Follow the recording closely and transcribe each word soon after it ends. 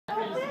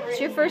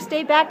your first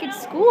day back at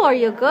school. Are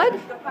you good?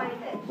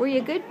 Were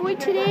you a good boy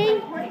today?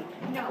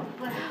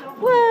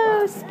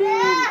 Whoa,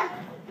 spin.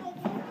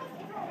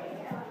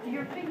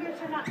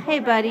 Hey,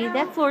 buddy,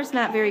 that floor's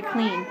not very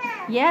clean.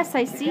 Yes,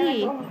 I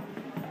see.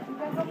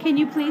 Can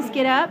you please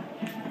get up?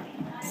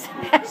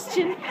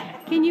 Sebastian,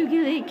 can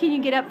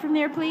you get up from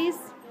there, please?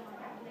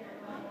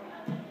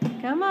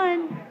 Come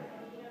on.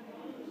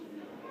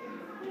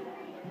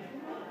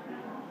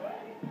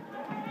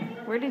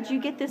 Where did you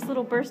get this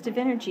little burst of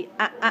energy?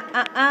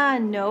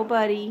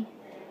 Nobody.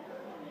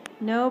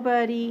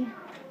 Nobody.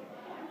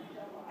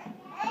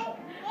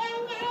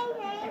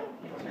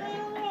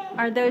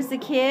 Are those the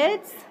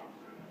kids?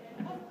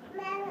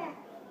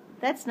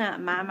 That's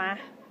not Mama.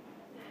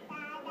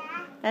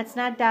 That's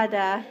not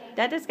Dada.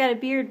 Dada's got a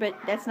beard, but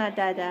that's not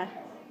Dada.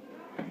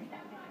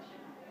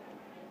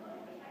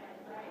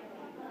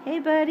 Hey,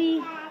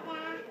 buddy.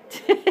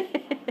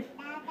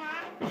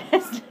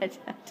 That's not Dada.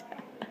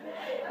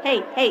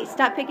 Hey,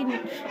 stop picking your...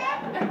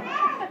 I'm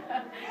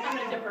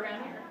gonna jump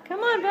around here.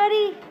 Come on,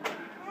 buddy.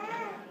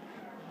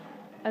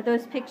 Are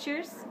those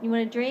pictures? You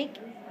want a drink?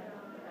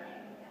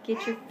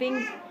 Get your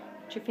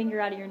finger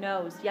out of your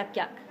nose. Yuck,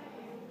 yuck.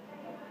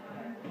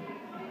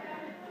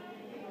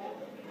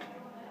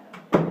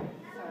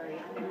 Sorry.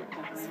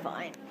 It's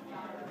fine.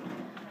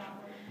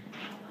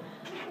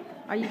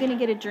 Are you gonna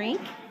get a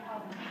drink?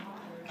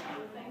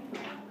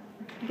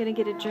 You gonna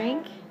get a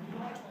drink?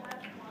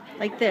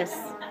 Like this.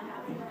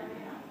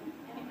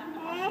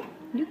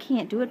 You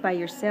can't do it by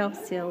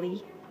yourself,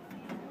 silly.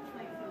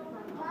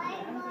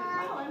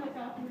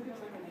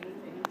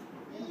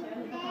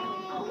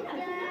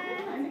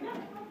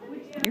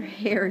 Your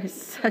hair is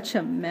such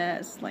a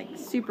mess, like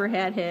super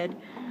hat head.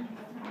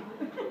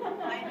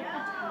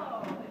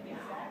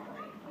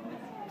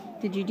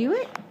 Did you do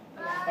it?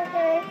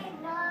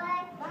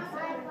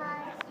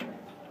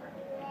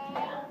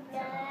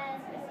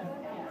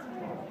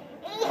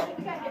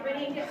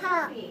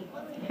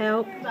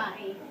 Help.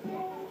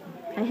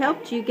 I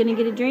helped you. Gonna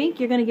get a drink?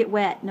 You're gonna get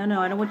wet.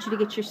 No, I don't want you to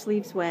get your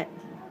sleeves wet.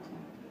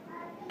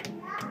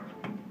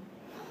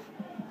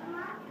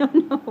 Oh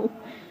no.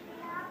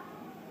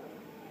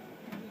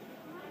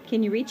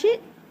 Can you reach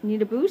it? You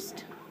need a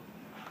boost?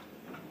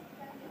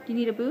 You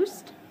need a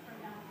boost?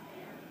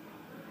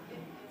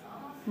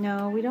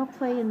 No, we don't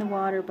play in the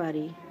water,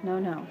 buddy.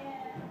 No.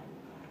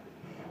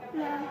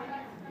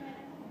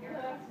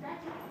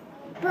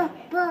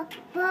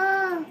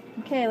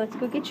 Okay, let's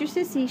go get your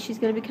sissy. She's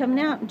going to be coming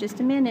out in just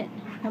a minute.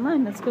 Come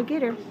on, let's go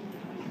get her.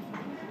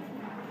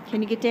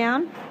 Can you get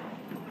down?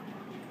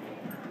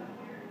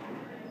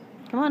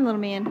 Come on,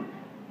 little man.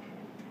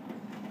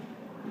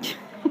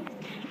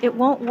 It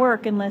won't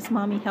work unless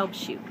Mommy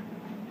helps you.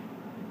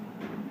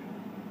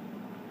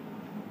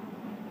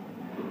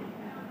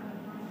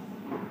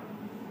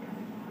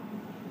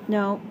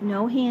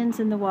 No hands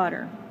in the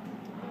water.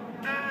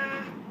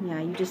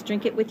 Yeah, you just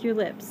drink it with your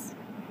lips.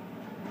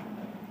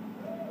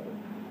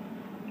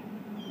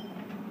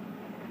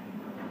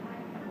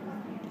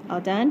 All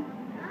done?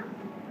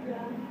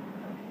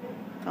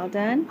 All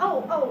done?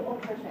 Oh,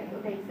 perfect.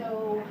 Okay,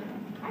 so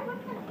I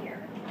looked up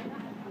here.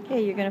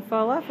 Okay, you're gonna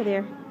fall off of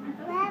there.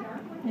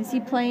 Is he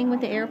playing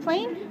with the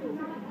airplane?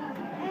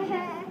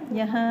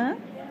 Yeah,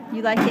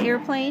 You like the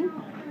airplane?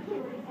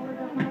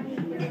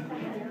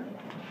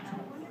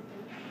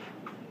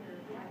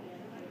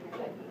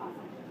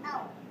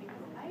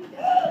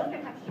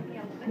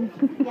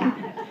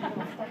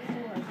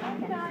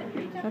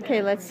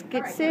 Okay, let's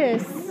get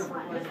Sis.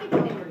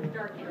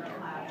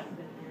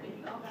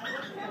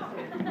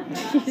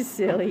 She's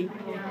silly.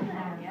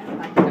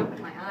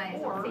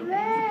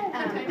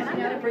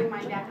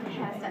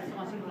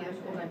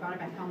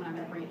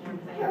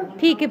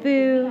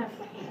 Peekaboo.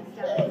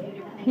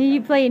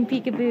 You playing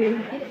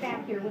peekaboo.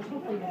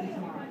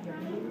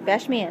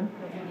 Bashman.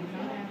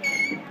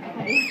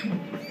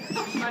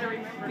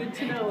 Good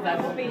to know that.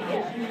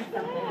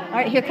 All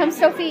right, here comes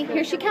Sophie.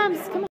 Here she comes. Come on.